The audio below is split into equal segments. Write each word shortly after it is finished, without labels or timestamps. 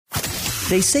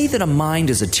They say that a mind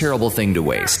is a terrible thing to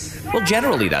waste. Well,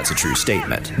 generally that's a true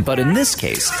statement. But in this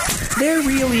case, there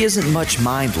really isn't much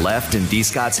mind left in D.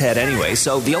 Scott's head anyway,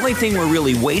 so the only thing we're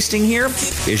really wasting here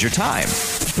is your time.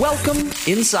 Welcome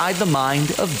inside the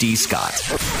mind of D. Scott.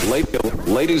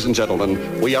 Ladies and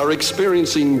gentlemen, we are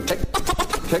experiencing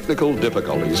technical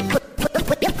difficulties.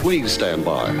 Please stand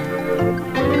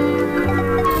by.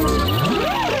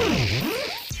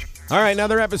 All right,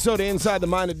 another episode of Inside the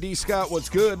Mind of D. Scott. What's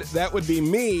good? That would be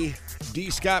me, D.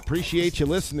 Scott. Appreciate you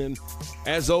listening.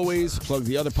 As always, plug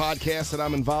the other podcasts that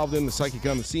I'm involved in, the Psychic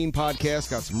on the Scene podcast.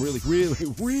 Got some really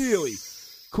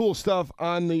cool stuff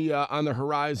on the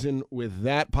horizon with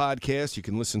that podcast. You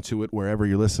can listen to it wherever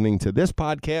you're listening to this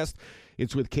podcast.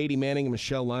 It's with Katie Manning and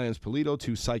Michelle Lyons-Polito,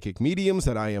 two psychic mediums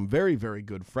that I am very, very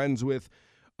good friends with.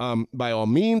 By all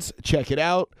means, check it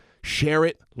out, share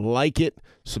it, like it,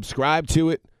 subscribe to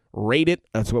it. Rate it.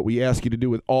 That's what we ask you to do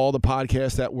with all the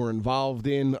podcasts that we're involved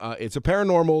in. It's a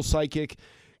paranormal, psychic,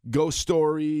 ghost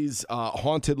stories,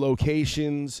 haunted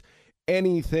locations,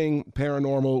 anything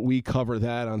paranormal. We cover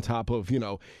that on top of,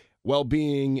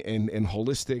 well-being and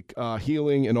holistic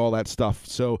healing and all that stuff.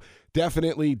 So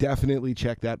definitely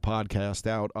check that podcast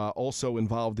out. Also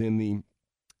involved in the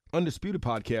Undisputed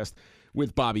podcast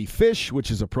with Bobby Fish,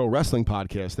 which is a pro wrestling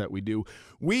podcast that we do.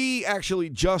 We actually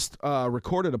just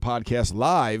recorded a podcast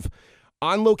live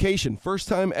on location. First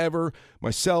time ever.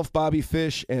 Myself, Bobby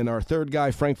Fish, and our third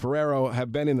guy, Frank Ferrero, have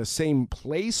been in the same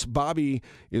place. Bobby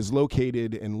is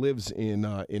located and lives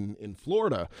in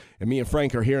Florida, and me and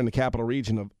Frank are here in the capital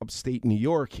region of upstate New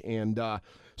York. And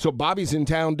so Bobby's in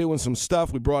town doing some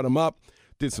stuff. We brought him up.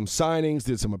 Did some signings,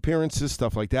 did some appearances,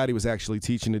 stuff like that. He was actually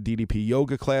teaching a DDP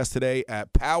yoga class today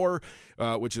at Power,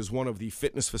 which is one of the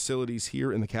fitness facilities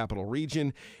here in the capital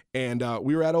region. And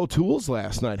we were at O'Toole's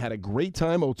last night. Had a great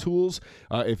time. O'Toole's,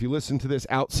 if you listen to this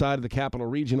outside of the capital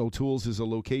region, O'Toole's is a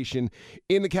location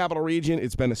in the capital region.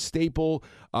 It's been a staple.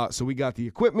 So we got the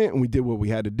equipment and we did what we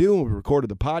had to do. And we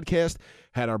recorded the podcast.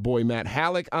 Had our boy Matt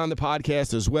Halleck on the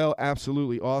podcast as well.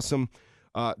 Absolutely awesome.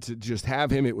 To just have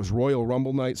him. It was Royal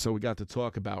Rumble night, so we got to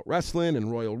talk about wrestling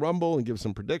and Royal Rumble and give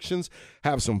some predictions,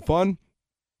 have some fun.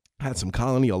 Had some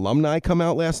Colony alumni come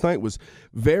out last night. It was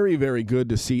very, very good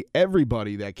to see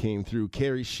everybody that came through.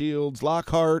 Carrie Shields,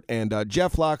 Lockhart, and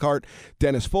Jeff Lockhart.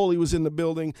 Dennis Foley was in the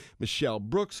building. Michelle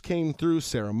Brooks came through.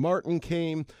 Sarah Martin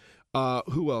came.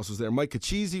 Who else was there? Mike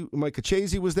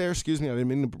Cachese was there. Excuse me, I didn't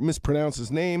mean to mispronounce his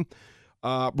name.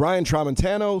 Brian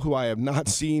Tramontano, who I have not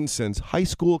seen since high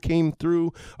school, came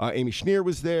through. Amy Schneer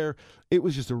was there. It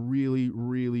was just a really,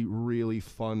 really, really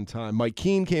fun time. Mike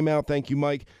Keene came out. Thank you,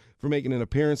 Mike, for making an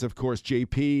appearance. Of course,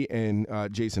 JP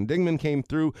and Jason Dingman came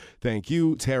through. Thank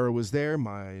you. Tara was there,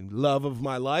 my love of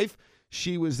my life.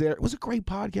 She was there. It was a great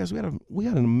podcast. We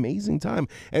had an amazing time.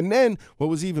 And then what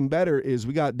was even better is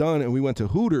we got done and we went to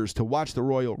Hooters to watch the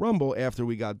Royal Rumble after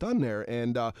we got done there.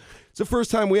 And it's the first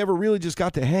time we ever really just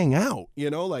got to hang out,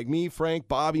 like me, Frank,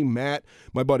 Bobby, Matt,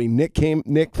 my buddy Nick came.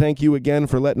 Nick, thank you again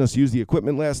for letting us use the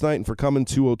equipment last night and for coming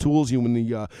to O'Toole's. You and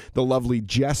the lovely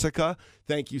Jessica.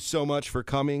 Thank you so much for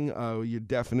coming.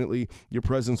 Your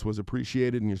presence was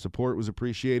appreciated and your support was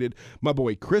appreciated. My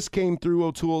boy Chris came through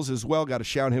O'Toole's as well. Got to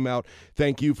shout him out.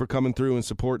 Thank you for coming through and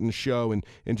supporting the show and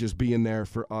just being there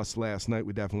for us last night.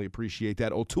 We definitely appreciate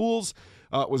that. O'Toole's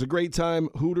was a great time.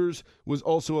 Hooters was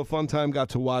also a fun time. Got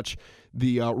to watch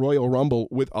the Royal Rumble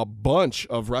with a bunch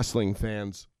of wrestling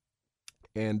fans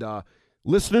and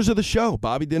listeners of the show.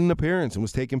 Bobby did an appearance and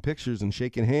was taking pictures and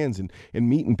shaking hands and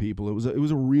meeting people. It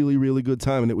was a really, really good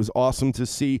time, and it was awesome to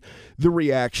see the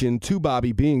reaction to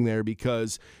Bobby being there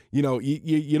because, you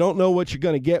don't know what you're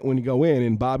going to get when you go in,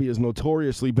 and Bobby has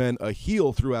notoriously been a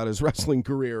heel throughout his wrestling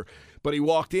career. But he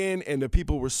walked in, and the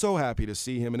people were so happy to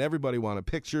see him, and everybody wanted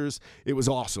pictures. It was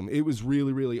awesome. It was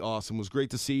really, really awesome. It was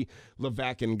great to see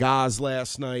Levac and Gaz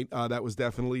last night. That was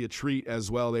definitely a treat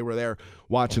as well. They were there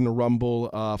watching the Rumble,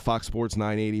 Fox Sports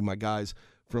 980, my guys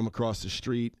from across the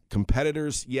street.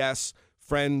 Competitors, yes.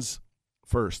 Friends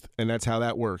first, and that's how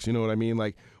that works. You know what I mean?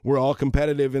 Like, we're all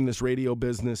competitive in this radio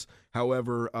business.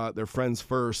 However, they're friends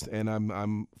first, and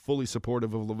I'm fully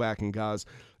supportive of Levac and Gaz.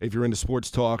 If you're into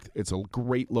sports talk, it's a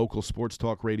great local sports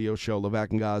talk radio show,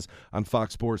 Levac and Gaz on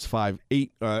Fox Sports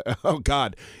 5-8. Oh,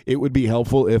 God, it would be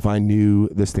helpful if I knew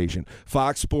the station.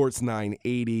 Fox Sports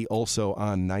 980, also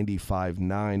on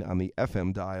 95.9 on the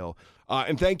FM dial.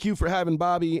 And thank you for having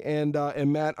Bobby and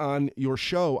Matt on your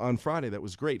show on Friday. That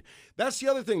was great. That's the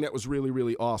other thing that was really,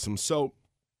 really awesome. So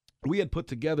we had put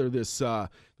together this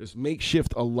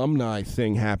makeshift alumni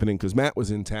thing happening because Matt was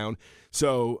in town.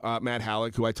 So Matt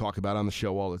Halleck, who I talk about on the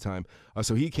show all the time,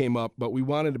 so he came up. But we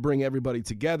wanted to bring everybody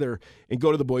together and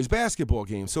go to the boys' basketball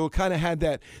game. So it kind of had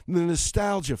the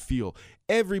nostalgia feel.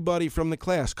 Everybody from the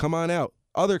class, come on out.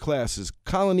 Other classes,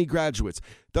 Colony graduates,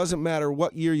 doesn't matter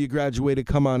what year you graduated,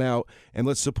 come on out and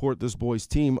let's support this boys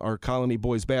team. Our Colony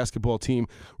boys basketball team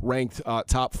ranked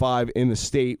top 5 in the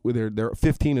state. They're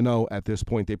 15-0 at this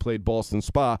point. They played Ballston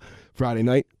Spa Friday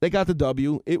night. They got the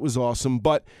W. It was awesome,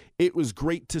 but it was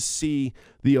great to see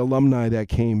the alumni that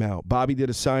came out. Bobby did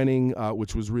a signing,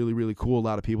 which was really, really cool. A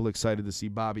lot of people excited to see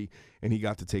Bobby, and he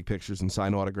got to take pictures and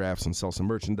sign autographs and sell some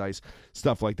merchandise,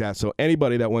 stuff like that. So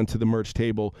anybody that went to the merch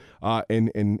table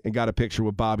and got a picture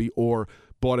with Bobby or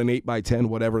bought an 8x10,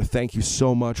 whatever, thank you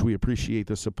so much. We appreciate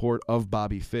the support of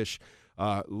Bobby Fish.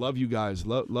 Love you guys.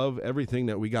 Love everything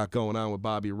that we got going on with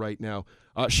Bobby right now.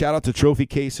 Shout out to Trophy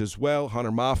Case as well,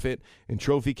 Hunter Moffitt and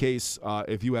Trophy Case.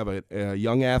 If you have a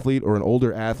young athlete or an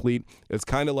older athlete, it's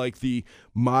kind of like the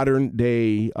modern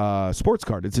day sports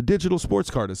card. It's a digital sports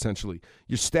card, essentially.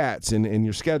 Your stats and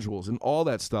your schedules and all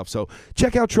that stuff. So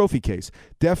check out Trophy Case.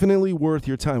 Definitely worth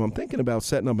your time. I'm thinking about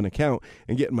setting up an account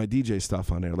and getting my DJ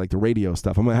stuff on there, like the radio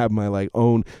stuff. I'm gonna have my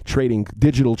own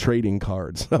digital trading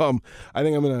cards. I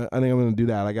think I'm gonna do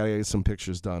that. I gotta get some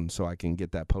pictures done so I can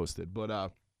get that posted.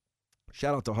 But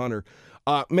shout out to Hunter.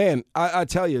 Man, I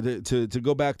tell you, to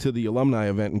go back to the alumni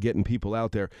event and getting people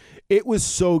out there, it was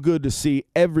so good to see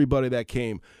everybody that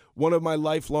came. One of my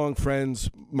lifelong friends,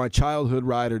 my childhood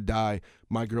ride or die,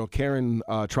 my girl Karen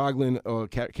Troglin,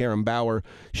 Karen Bauer,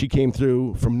 she came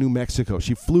through from New Mexico.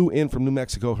 She flew in from New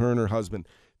Mexico, her and her husband.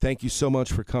 Thank you so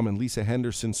much for coming. Lisa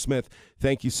Henderson-Smith,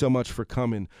 thank you so much for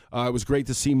coming. It was great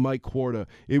to see Mike Quarta.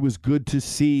 It was good to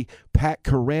see Pat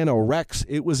Carano. Rex,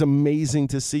 it was amazing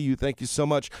to see you. Thank you so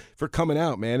much for coming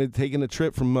out, man, and taking a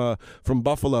trip from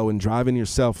Buffalo and driving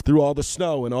yourself through all the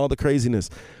snow and all the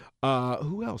craziness.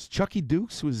 Who else? Chucky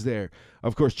Dukes was there.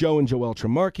 Of course, Joe and Joel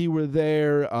Tremarchi were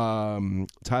there.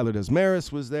 Tyler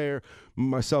Desmaris was there.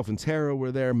 Myself and Tara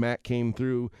were there. Matt came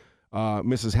through.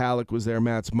 Mrs. Halleck was there,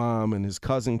 Matt's mom, and his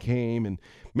cousin came. And,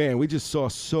 man, we just saw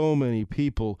so many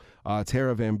people.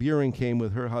 Tara Van Buren came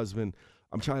with her husband.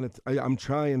 I'm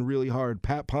trying really hard.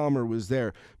 Pat Palmer was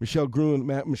there. Michelle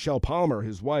Palmer,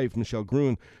 his wife, Michelle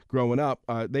Gruen, growing up,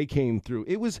 they came through.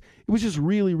 It was just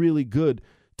really, really good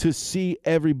to see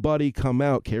everybody come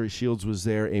out. Carrie Shields was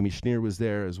there. Amy Schneer was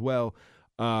there as well.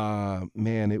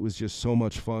 Man, it was just so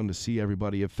much fun to see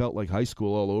everybody. It felt like high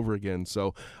school all over again.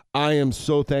 So I am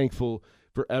so thankful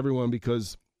for everyone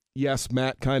because, yes,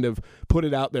 Matt kind of put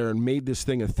it out there and made this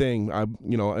thing a thing.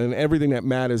 And everything that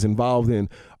Matt is involved in,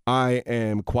 I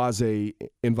am quasi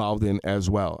involved in as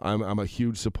well. I'm a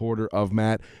huge supporter of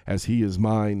Matt as he is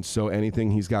mine. So anything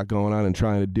he's got going on and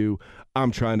trying to do,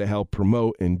 I'm trying to help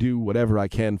promote and do whatever I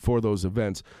can for those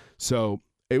events. So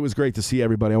it was great to see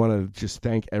everybody. I want to just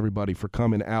thank everybody for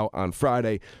coming out on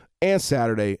Friday and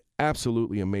Saturday.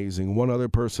 Absolutely amazing. One other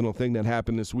personal thing that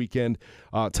happened this weekend,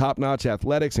 Top Notch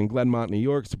Athletics in Glenmont, New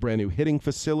York. It's a brand new hitting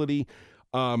facility.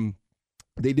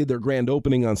 They did their grand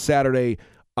opening on Saturday.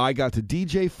 I got to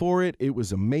DJ for it. It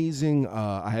was amazing.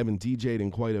 I haven't DJ'd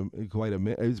in quite a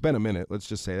minute. It's been a minute, let's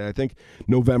just say that. I think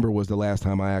November was the last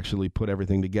time I actually put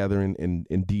everything together and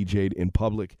DJ'd in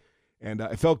public. And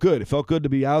it felt good. It felt good to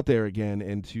be out there again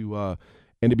and to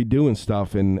be doing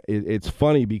stuff. And it's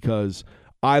funny because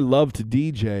I love to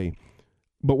DJ,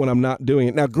 but when I'm not doing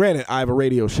it. Now, granted, I have a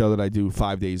radio show that I do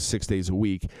 5 days, 6 days a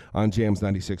week on Jams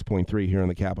 96.3 here in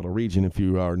the Capital Region. If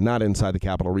you are not inside the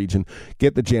Capital Region,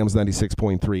 get the Jams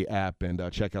 96.3 app and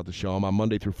check out the show. I'm on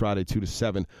Monday through Friday, 2 to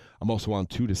 7. I'm also on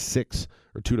 2 to 6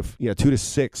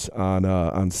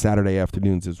 on Saturday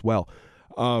afternoons as well.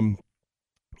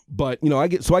 But, I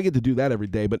get to do that every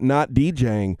day, but not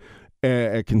DJing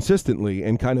consistently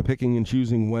and kind of picking and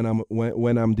choosing when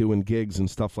I'm doing gigs and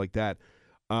stuff like that.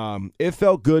 It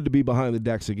felt good to be behind the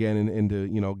decks again and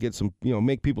to, get some,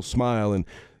 make people smile and,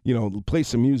 play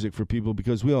some music for people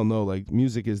because we all know, like,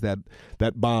 music is that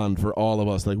bond for all of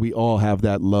us. Like, we all have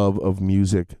that love of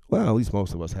music. Well, at least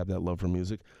most of us have that love for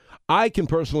music. I can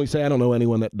personally say I don't know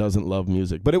anyone that doesn't love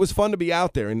music, but it was fun to be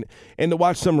out there and to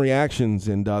watch some reactions.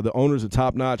 And the owners of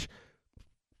Top Notch,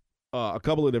 a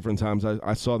couple of different times,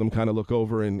 I saw them kind of look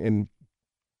over and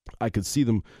I could see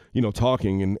them,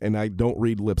 talking. And I don't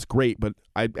read lips great, but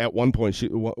at one point,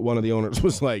 one of the owners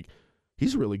was like,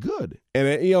 "He's really good," and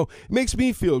it makes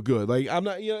me feel good. Like I'm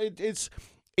not,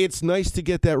 it's nice to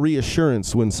get that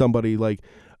reassurance when somebody like,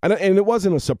 and it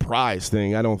wasn't a surprise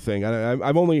thing. I don't think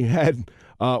I've only had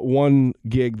one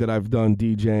gig that I've done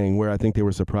DJing where I think they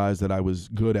were surprised that I was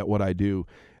good at what I do.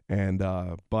 And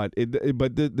but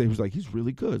they was like, he's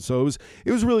really good. So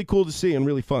it was really cool to see and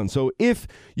really fun. So if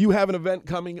you have an event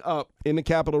coming up in the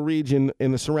capital region,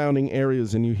 in the surrounding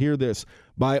areas, and you hear this,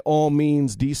 by all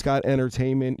means, D Scott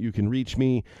Entertainment. You can reach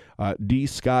me,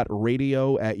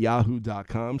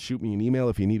 dscottradio@yahoo.com. Shoot me an email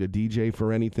if you need a DJ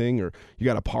for anything or you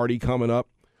got a party coming up.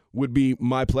 Would be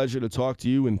my pleasure to talk to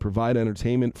you and provide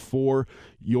entertainment for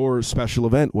your special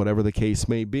event, whatever the case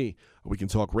may be. We can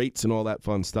talk rates and all that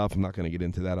fun stuff. I'm not going to get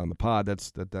into that on the pod.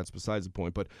 That's besides the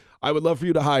point. But I would love for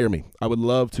you to hire me. I would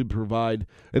love to provide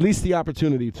at least the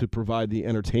opportunity to provide the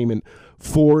entertainment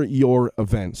for your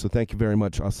event. So thank you very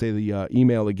much. I'll say the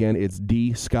email again. It's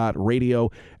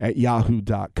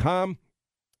dscottradio@yahoo.com.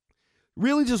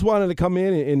 Really just wanted to come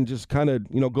in and just kind of,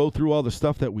 go through all the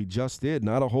stuff that we just did.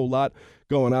 Not a whole lot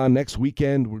going on. Next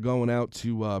weekend, we're going out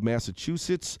to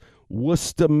Massachusetts,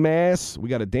 Worcester, Mass. We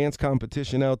got a dance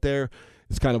competition out there.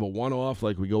 It's kind of a one-off.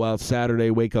 Like we go out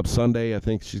Saturday, wake up Sunday. I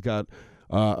think she's got,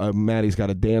 Maddie's got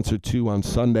a dance or two on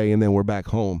Sunday, and then we're back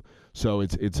home. So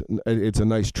it's a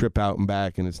nice trip out and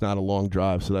back, and it's not a long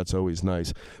drive, so that's always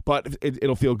nice. But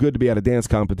it'll feel good to be at a dance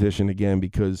competition again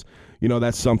because,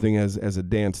 that's something as a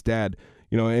dance dad,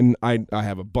 and I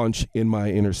have a bunch in my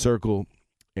inner circle,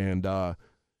 and,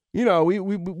 we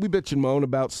bitch and moan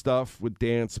about stuff with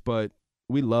dance, but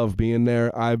we love being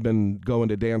there. I've been going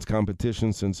to dance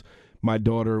competitions since my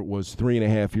daughter was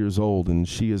 3.5 years old, and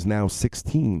she is now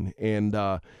 16, and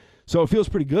so it feels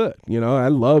pretty good. I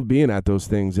love being at those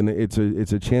things, and it's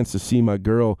a chance to see my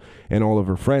girl and all of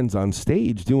her friends on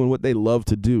stage doing what they love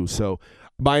to do. So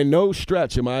by no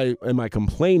stretch am I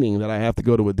complaining that I have to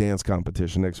go to a dance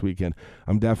competition next weekend.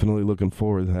 I'm definitely looking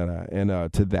forward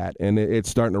to that, and it's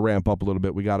starting to ramp up a little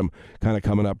bit. We got them kind of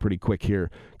coming up pretty quick here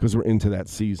because we're into that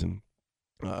season.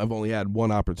 I've only had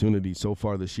one opportunity so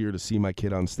far this year to see my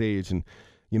kid on stage, and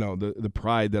the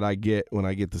pride that I get when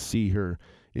I get to see her.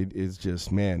 It is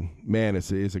just, man,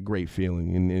 it's a great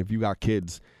feeling. And if you got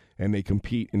kids and they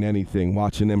compete in anything,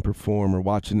 watching them perform or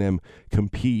watching them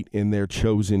compete in their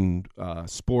chosen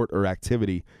sport or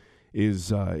activity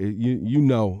is, you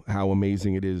know how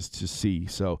amazing it is to see.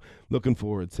 So looking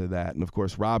forward to that. And, of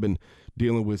course, Robin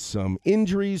dealing with some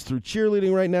injuries through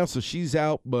cheerleading right now, so she's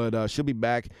out, but she'll be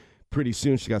back pretty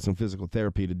soon. She got some physical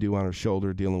therapy to do on her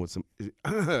shoulder, dealing with some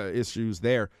issues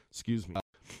there. Excuse me.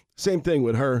 Same thing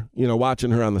with her,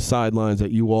 watching her on the sidelines at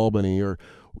UAlbany or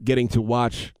getting to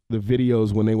watch the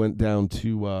videos when they went down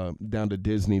to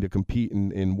Disney to compete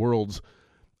in Worlds.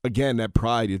 Again, that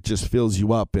pride, it just fills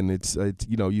you up. And it's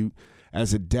you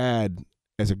as a dad,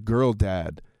 as a girl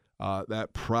dad,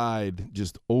 that pride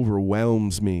just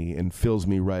overwhelms me and fills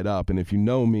me right up. And if you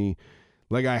know me,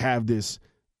 like I have this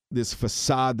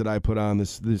facade that I put on,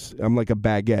 this I'm like a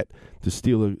baguette, to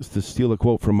steal a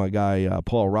quote from my guy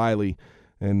Paul Riley.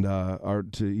 And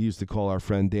he used to call our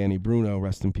friend Danny Bruno,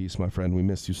 rest in peace, my friend. We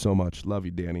miss you so much. Love you,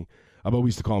 Danny. But we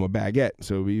used to call him a baguette.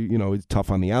 So it's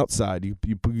tough on the outside. You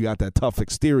got that tough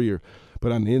exterior,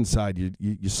 but on the inside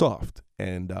you're soft.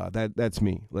 And that's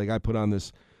me. Like I put on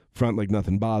this front like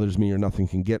nothing bothers me or nothing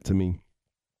can get to me.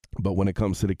 But when it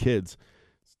comes to the kids,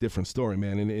 it's a different story,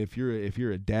 man. And if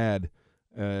you're a dad,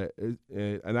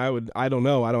 and I don't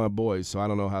know. I don't have boys, so I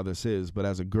don't know how this is. But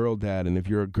as a girl dad, and if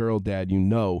you're a girl dad,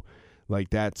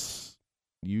 like that's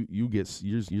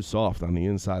you're soft on the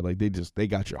inside. Like they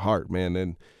got your heart, man,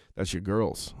 and that's your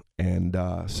girls. And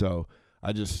so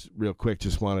I just real quick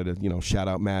just wanted to shout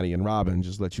out Maddie and Robin,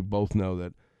 just let you both know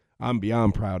that I'm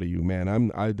beyond proud of you,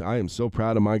 man. I am so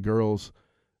proud of my girls.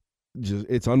 Just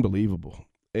it's unbelievable.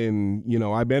 And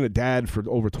I've been a dad for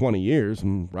over 20 years,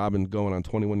 and Robin going on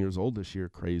 21 years old this year,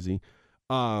 crazy.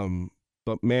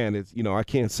 But man, it's I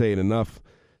can't say it enough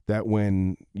that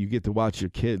when you get to watch your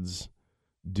kids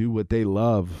do what they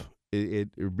love, it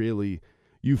really,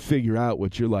 you figure out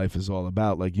what your life is all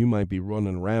about. Like you might be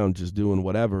running around just doing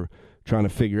whatever, trying to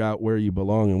figure out where you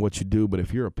belong and what you do. But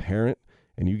if you're a parent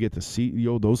and you get to see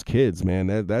those kids,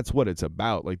 man, that's what it's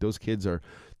about. Like those kids are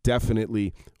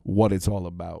definitely what it's all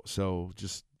about. So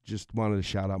just wanted to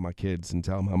shout out my kids and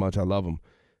tell them how much I love them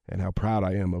and how proud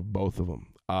I am of both of them.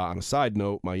 On a side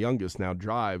note, my youngest now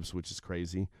drives, which is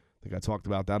crazy. I think I talked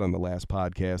about that on the last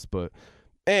podcast, but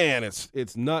man,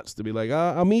 it's nuts to be like,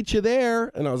 I'll meet you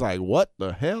there. And I was like, what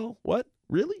the hell? What?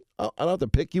 Really? I don't have to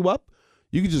pick you up?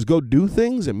 You can just go do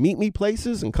things and meet me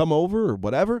places and come over or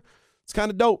whatever. It's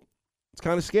kind of dope. It's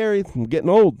kind of scary. I'm getting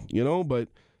old, but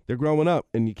they're growing up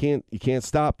and you can't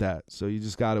stop that. So you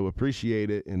just got to appreciate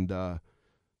it. And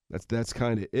that's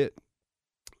kind of it.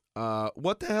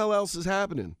 What the hell else is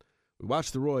happening? We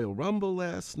watched the Royal Rumble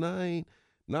last night.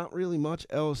 Not really much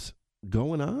else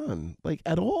going on, like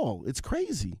at all. It's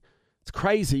crazy. It's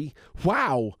crazy.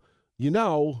 Wow.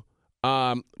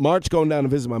 March going down to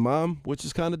visit my mom, which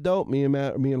is kind of dope. Me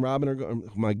and Robin are going.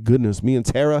 My goodness, me and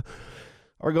Tara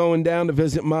are going down to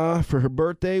visit Ma for her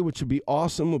birthday, which would be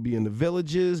awesome. We'll be in the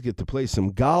Villages, get to play some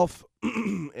golf,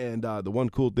 and the one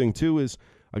cool thing too is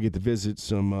I get to visit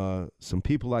some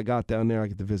people I got down there. I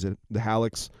get to visit the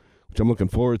Hallecks, which I'm looking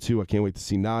forward to. I can't wait to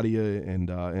see Nadia and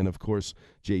of course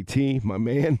JT, my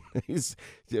man.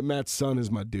 Matt's son is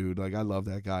my dude. Like, I love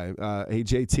that guy. Hey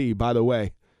JT, by the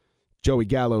way, Joey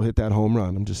Gallo hit that home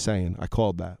run. I'm just saying. I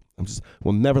called that.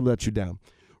 We'll never let you down.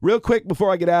 Real quick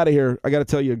before I get out of here, I got to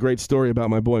tell you a great story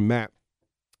about my boy Matt.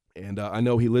 And I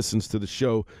know he listens to the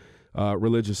show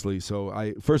religiously.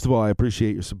 So first of all, I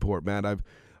appreciate your support, Matt.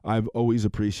 I've always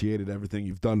appreciated everything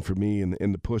you've done for me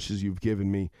and the pushes you've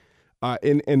given me.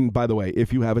 And by the way,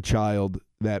 if you have a child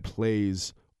that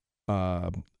plays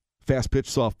fast pitch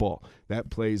softball, that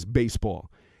plays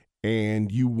baseball,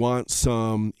 and you want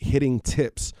some hitting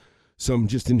tips, some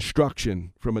just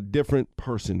instruction from a different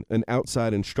person, an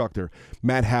outside instructor,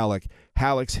 Matt Halleck,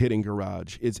 Halleck's Hitting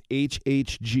Garage. It's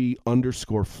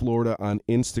HHG_Florida on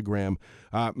Instagram.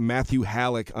 Matthew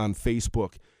Halleck on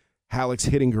Facebook. Halleck's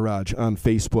Hitting Garage on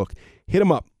Facebook. Hit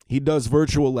him up. He does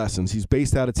virtual lessons. He's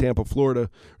based out of Tampa, Florida,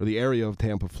 or the area of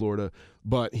Tampa, Florida,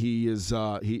 but he is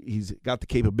he's got the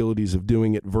capabilities of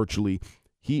doing it virtually.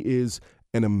 He is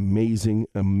an amazing,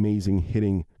 amazing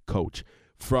hitting coach.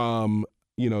 From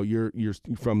you're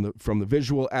from the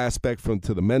visual aspect,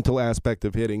 to the mental aspect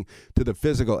of hitting, to the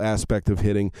physical aspect of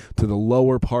hitting, to the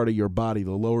lower part of your body,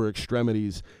 the lower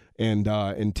extremities,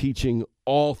 and teaching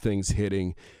all things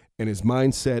hitting. And his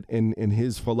mindset and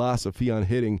his philosophy on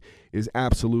hitting is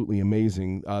absolutely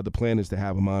amazing. The plan is to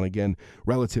have him on again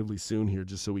relatively soon here,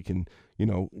 just so we can,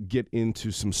 get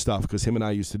into some stuff, because him and I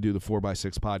used to do the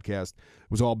 4x6 podcast. It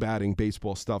was all batting,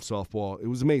 baseball stuff, softball. It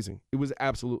was amazing. It was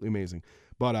absolutely amazing.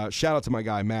 But shout out to my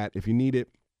guy, Matt. If you need it,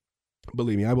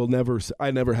 believe me, I don't have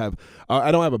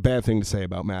a bad thing to say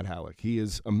about Matt Halleck. He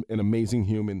is an amazing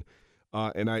human,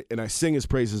 and I sing his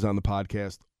praises on the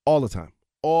podcast all the time.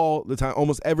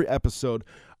 Almost every episode,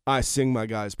 I sing my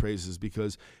guy's praises,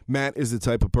 because Matt is the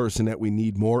type of person that we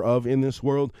need more of in this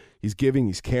world. He's giving,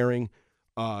 he's caring.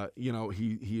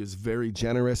 He is very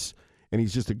generous, and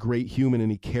he's just a great human,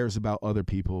 and he cares about other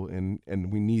people, and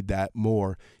we need that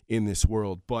more in this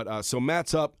world. But so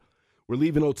Matt's up. We're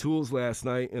leaving O'Toole's last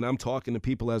night, and I'm talking to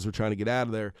people as we're trying to get out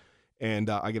of there, and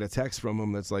I get a text from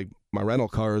him that's like, my rental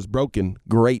car is broken.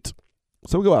 Great.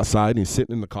 So we go outside, and he's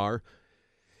sitting in the car.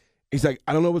 He's like,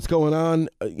 I don't know what's going on.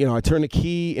 I turn the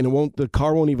key and the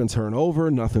car won't even turn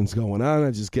over. Nothing's going on.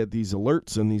 I just get these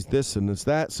alerts and these this and this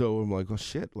that. So I'm like, oh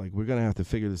shit, like, we're going to have to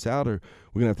figure this out, or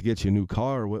we're going to have to get you a new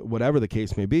car, or whatever the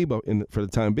case may be. But for the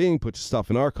time being, put your stuff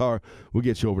in our car. We'll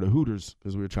get you over to Hooters,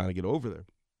 because we were trying to get over there.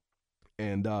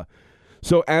 And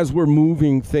so as we're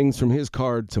moving things from his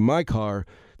car to my car,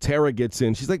 Tara gets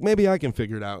in. She's like, maybe I can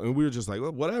figure it out. And we were just like,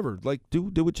 well, whatever. Like, do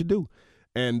what you do.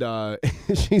 And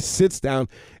she sits down,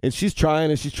 and she's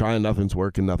trying, nothing's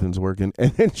working.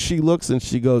 And then she looks, and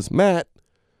she goes, Matt,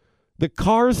 the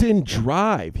car's in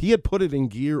drive. He had put it in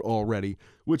gear already,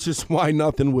 which is why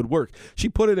nothing would work. She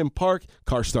put it in park,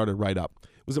 car started right up.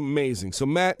 It was amazing. So,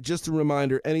 Matt, just a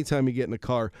reminder, anytime you get in a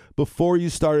car, before you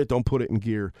start it, don't put it in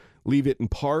gear. Leave it in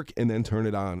park, and then turn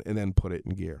it on, and then put it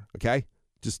in gear, okay?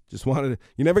 Just wanted to,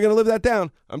 you're never going to live that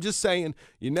down. I'm just saying,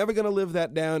 you're never going to live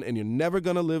that down, and you're never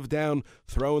going to live down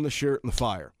throwing the shirt in the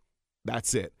fire.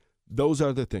 That's it. Those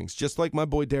are the things. Just like my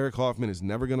boy Derek Hoffman is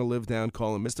never going to live down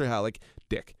calling Mr. Halleck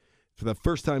Dick. For the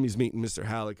first time he's meeting Mr.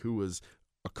 Halleck, who was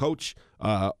a coach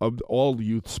of all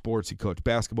youth sports. He coached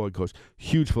basketball, he coached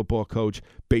huge football coach,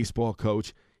 baseball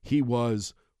coach. He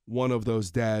was one of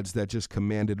those dads that just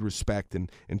commanded respect,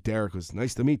 and Derek was,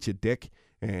 nice to meet you, Dick.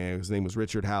 And his name was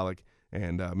Richard Halleck.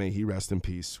 And may he rest in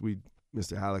peace.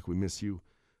 Mr. Halleck, we miss you.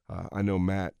 I know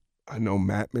Matt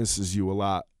misses you a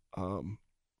lot.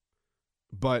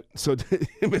 But so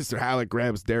Mr. Halleck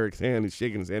grabs Derek's hand. He's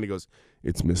shaking his hand. He goes,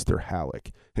 it's Mr.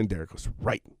 Halleck. And Derek goes,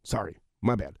 right. Sorry.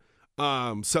 My bad.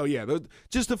 So, yeah,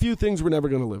 just a few things we're never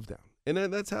going to live down.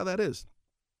 And that's how that is.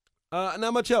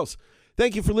 Not much else.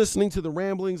 Thank you for listening to the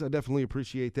ramblings. I definitely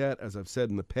appreciate that. As I've said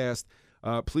in the past,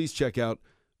 please check out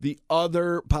the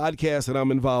other podcast that I'm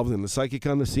involved in, the Psychic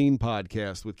on the Scene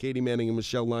podcast with Katie Manning and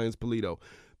Michelle Lyons-Polito,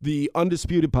 the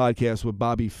Undisputed podcast with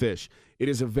Bobby Fish. It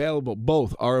is available.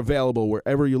 Both are available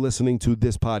wherever you're listening to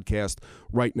this podcast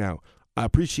right now. I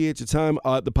appreciate your time.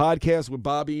 The podcast with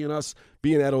Bobby and us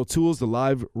being at O'Toole's, the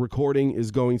live recording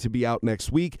is going to be out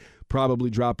next week.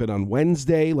 Probably drop it on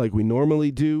Wednesday like we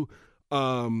normally do.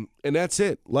 And that's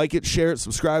it. Like it, share it,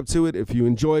 subscribe to it. If you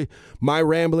enjoy my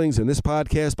ramblings and this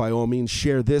podcast, by all means,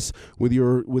 share this with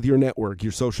your network,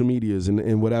 your social medias,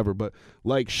 and whatever. But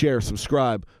like, share,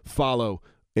 subscribe, follow,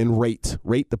 and rate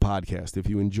the podcast if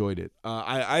you enjoyed it.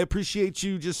 I appreciate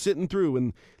you just sitting through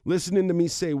and listening to me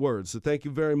say words. So thank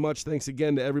you very much. Thanks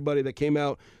again to everybody that came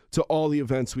out to all the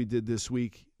events we did this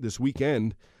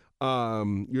weekend.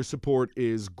 Your support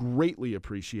is greatly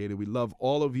appreciated. We love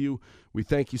all of you. We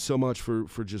thank you so much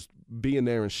for just being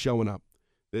there and showing up.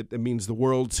 It means the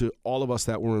world to all of us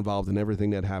that were involved in everything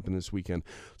that happened this weekend.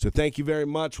 So thank you very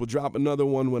much. We'll drop another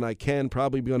one when I can.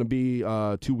 Probably going to be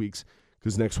 2 weeks,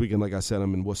 because next weekend, like I said,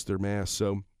 I'm in Worcester, Mass.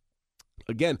 So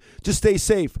again, just stay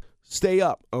safe. Stay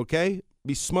up, okay?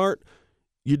 Be smart.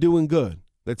 You're doing good.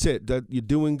 That's it. You're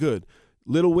doing good.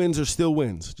 Little wins are still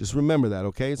wins. Just remember that,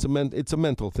 okay? It's a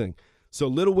mental thing. So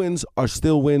little wins are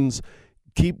still wins.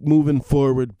 Keep moving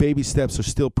forward. Baby steps are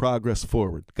still progress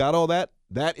forward. Got all that?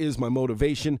 That is my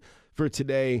motivation for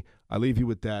today. I leave you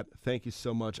with that. Thank you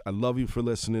so much. I love you for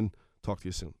listening. Talk to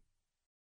you soon.